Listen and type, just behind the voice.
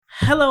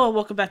Hello and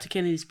welcome back to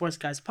Kennedy Sports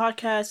Guys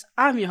Podcast.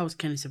 I'm your host,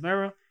 Kenny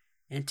Severo,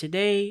 and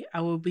today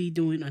I will be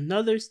doing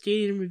another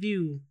stadium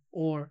review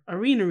or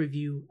arena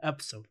review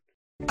episode.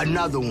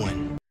 Another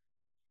one.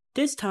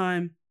 This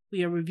time,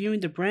 we are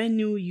reviewing the brand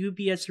new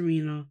UBS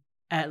Arena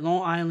at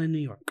Long Island, New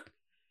York.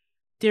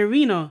 The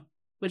arena,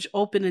 which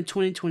opened in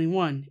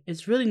 2021,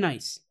 is really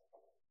nice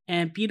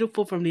and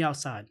beautiful from the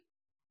outside.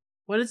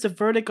 What is the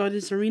verdict of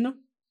this arena?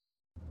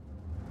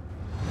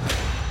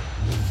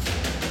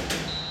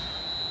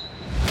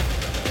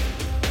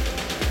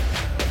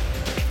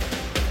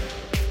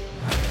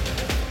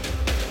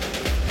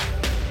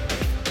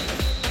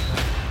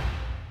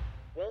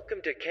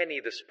 Welcome to Kenny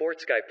the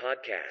Sports Guy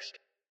Podcast.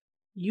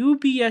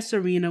 UBS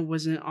Arena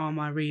wasn't on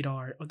my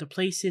radar of the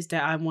places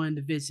that I wanted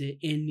to visit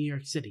in New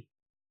York City.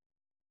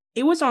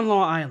 It was on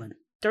Long Island,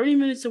 30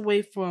 minutes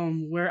away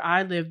from where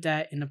I lived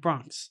at in the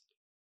Bronx.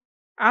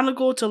 I don't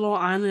go to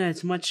Long Island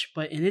as much,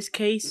 but in this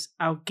case,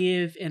 I'll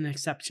give an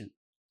exception.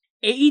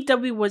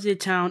 AEW was in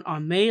town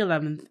on May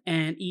 11th,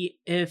 and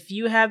if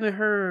you haven't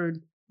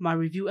heard my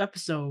review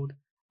episode,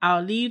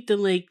 I'll leave the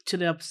link to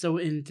the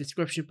episode in the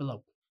description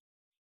below.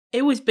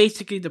 It was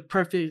basically the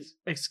perfect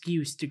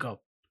excuse to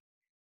go.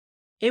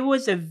 It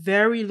was a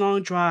very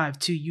long drive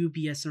to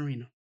UBS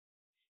Arena.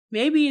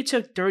 Maybe it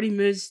took 30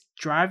 minutes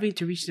driving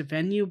to reach the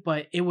venue,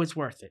 but it was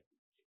worth it.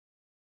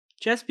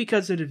 Just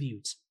because of the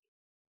views.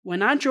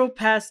 When I drove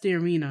past the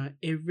arena,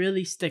 it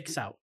really sticks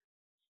out.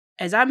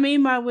 As I made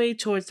my way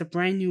towards the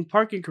brand new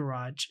parking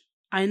garage,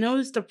 I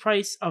noticed the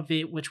price of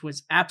it, which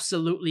was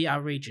absolutely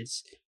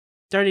outrageous.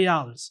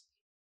 $30.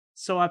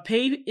 So I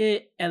paid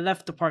it and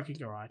left the parking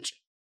garage.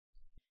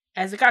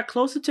 As I got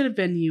closer to the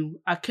venue,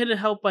 I couldn't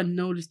help but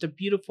notice the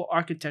beautiful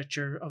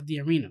architecture of the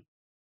arena.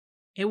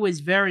 It was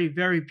very,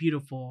 very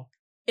beautiful.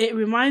 It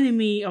reminded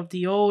me of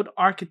the old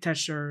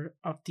architecture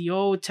of the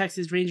old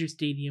Texas Ranger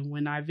Stadium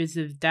when I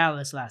visited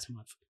Dallas last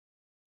month.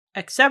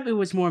 Except it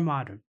was more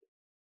modern.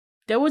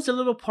 There was a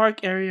little park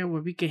area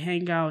where we could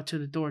hang out till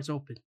the doors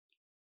opened.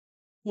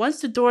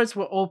 Once the doors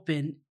were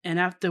open, and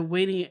after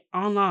waiting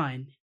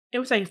online, it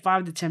was like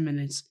 5 to 10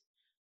 minutes,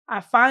 I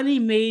finally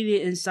made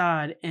it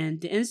inside, and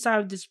the inside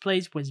of this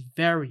place was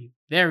very,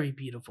 very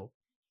beautiful.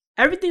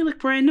 Everything looked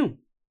brand new.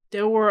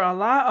 There were a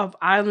lot of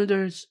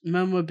Islanders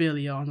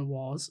memorabilia on the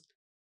walls.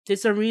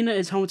 This arena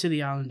is home to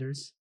the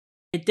Islanders.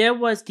 And there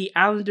was the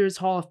Islanders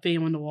Hall of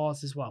Fame on the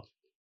walls as well.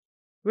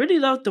 Really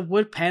loved the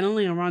wood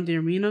paneling around the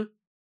arena.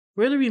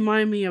 Really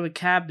reminded me of a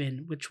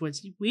cabin, which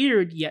was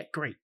weird yet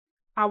great.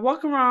 I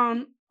walked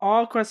around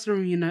all across the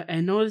arena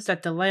and noticed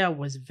that the layout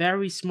was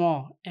very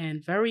small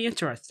and very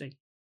interesting.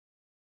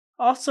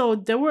 Also,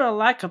 there were a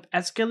lack of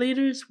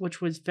escalators, which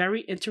was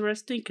very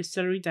interesting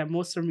considering that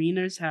most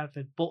arenas have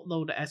a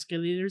boatload of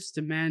escalators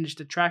to manage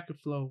the traffic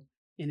flow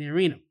in the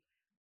arena.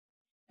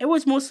 It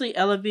was mostly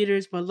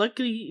elevators, but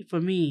luckily for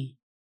me,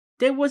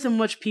 there wasn't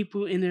much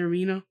people in the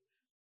arena.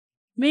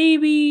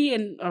 Maybe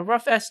a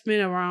rough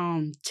estimate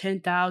around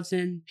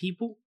 10,000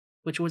 people,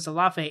 which was a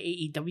lot for an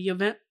AEW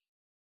event.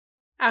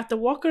 After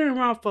walking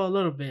around for a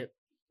little bit,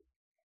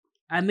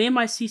 I made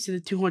my seats to the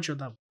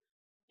 200 level.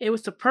 It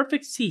was the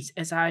perfect seats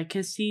as I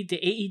can see the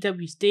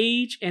AEW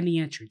stage and the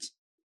entrance.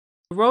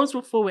 The rows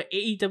were full with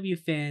AEW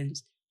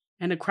fans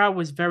and the crowd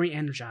was very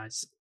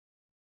energized.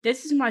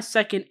 This is my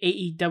second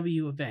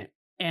AEW event,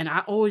 and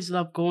I always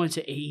love going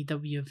to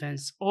AEW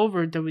events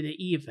over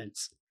WWE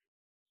events.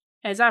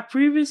 As I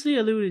previously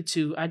alluded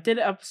to, I did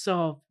an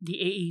episode of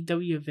the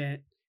AEW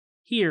event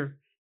here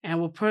and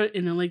will put it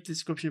in the link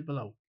description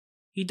below.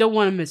 You don't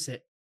want to miss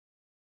it.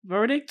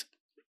 Verdict?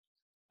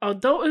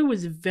 Although it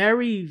was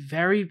very,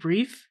 very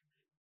brief,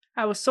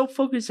 I was so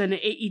focused on the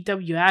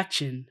AEW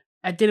action,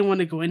 I didn't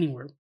want to go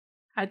anywhere.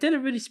 I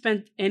didn't really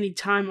spend any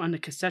time on the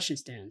concession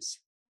stands.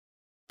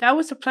 That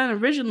was the plan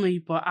originally,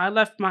 but I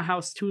left my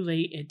house too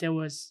late and there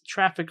was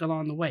traffic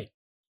along the way.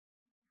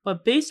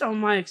 But based on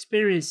my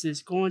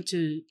experiences going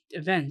to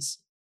events,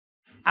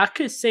 I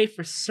could say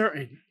for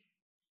certain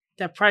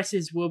that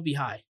prices will be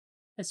high,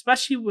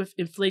 especially with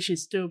inflation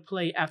still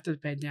play after the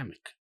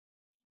pandemic.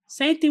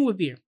 Same thing with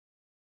beer.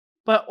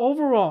 But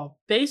overall,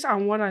 based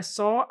on what I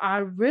saw, I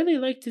really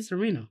like this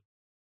arena.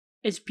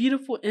 It's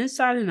beautiful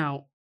inside and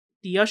out.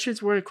 The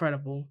ushers were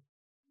incredible.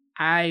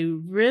 I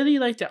really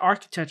like the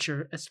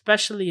architecture,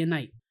 especially at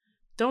night.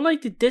 Don't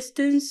like the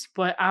distance,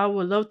 but I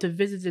would love to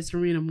visit this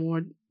arena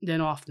more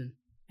than often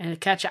and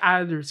catch an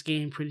Islanders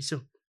game pretty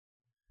soon.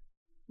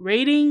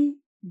 Rating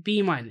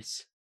B-.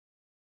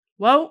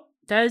 Well,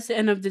 that is the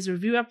end of this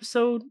review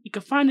episode. You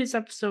can find this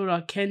episode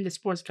on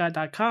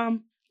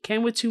kenthesportsguy.com,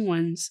 Ken with 2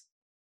 1s,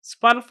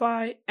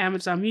 Spotify,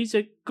 Amazon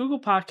Music, Google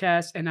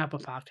Podcasts, and Apple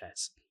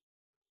Podcasts.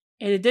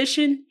 In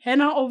addition, head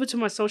on over to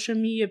my social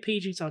media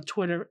pages on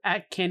Twitter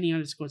at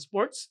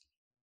Kenny_sports,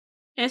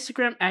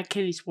 Instagram at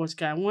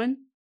KennySportsGuy1,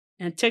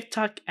 and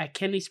TikTok at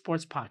Kenny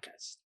Sports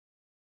Podcast.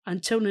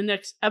 Until the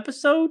next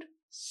episode,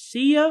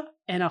 see ya,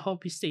 and I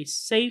hope you stay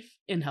safe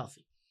and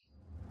healthy.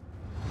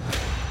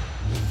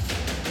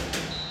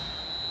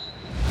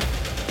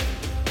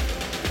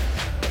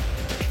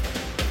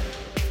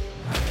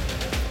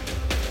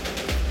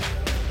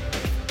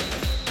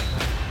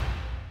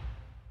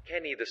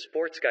 Kenny the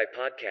Sports Guy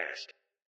podcast.